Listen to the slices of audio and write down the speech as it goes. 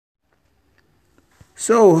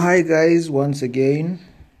So, hi guys, once again,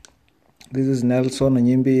 this is Nelson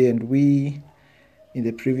Onyimbi, and we in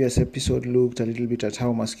the previous episode looked a little bit at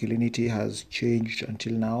how masculinity has changed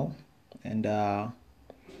until now. And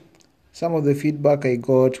some of the feedback I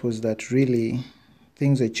got was that really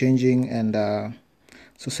things are changing, and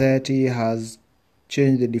society has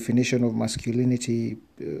changed the definition of masculinity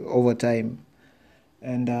over time.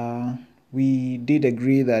 And we did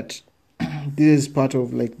agree that this is part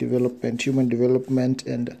of like development, human development,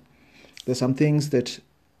 and there's some things that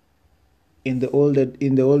in the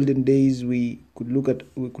olden days we could look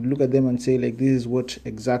at them and say like this is what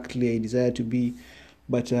exactly I desire to be,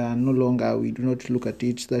 but no longer we do not look at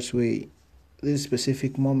it that way this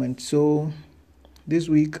specific moment. So this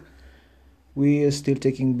week we are still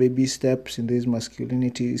taking baby steps in this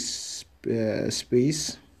masculinity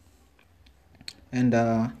space, and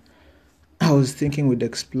I was thinking we'd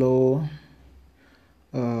explore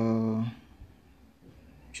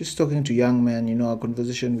just talking to young men, a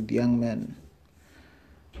conversation with young men.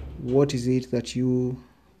 What is it that you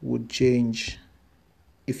would change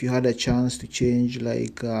if you had a chance to change,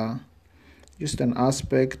 like just an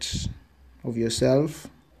aspect of yourself?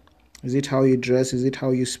 Is it how you dress? Is it how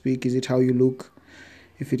you speak? Is it how you look?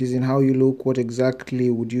 If it is in how you look, what exactly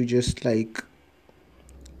would you just like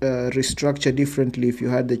restructure differently if you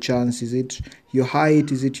had the chance? Is it your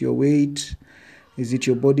height? Is it your weight? Is it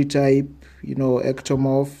your body type?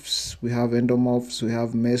 Ectomorphs, we have endomorphs, we have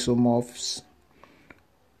mesomorphs.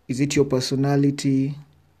 Is it your personality?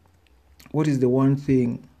 What is the one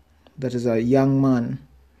thing that as a young man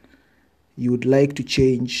you would like to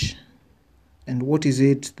change? And what is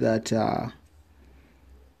it that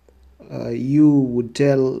you would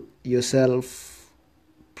tell yourself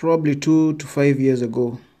probably 2 to 5 years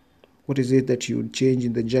ago? What is it that you would change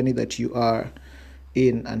in the journey that you are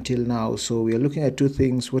in until now? So we are looking at two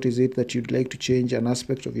things. What is it that you'd like to change, an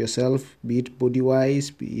aspect of yourself, be it body-wise,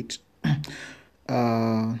 be it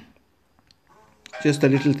just a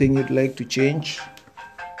little thing you'd like to change?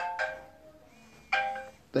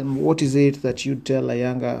 Then what is it that you'd tell a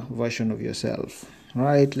younger version of yourself? All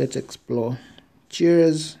right, let's explore.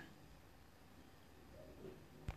 Cheers.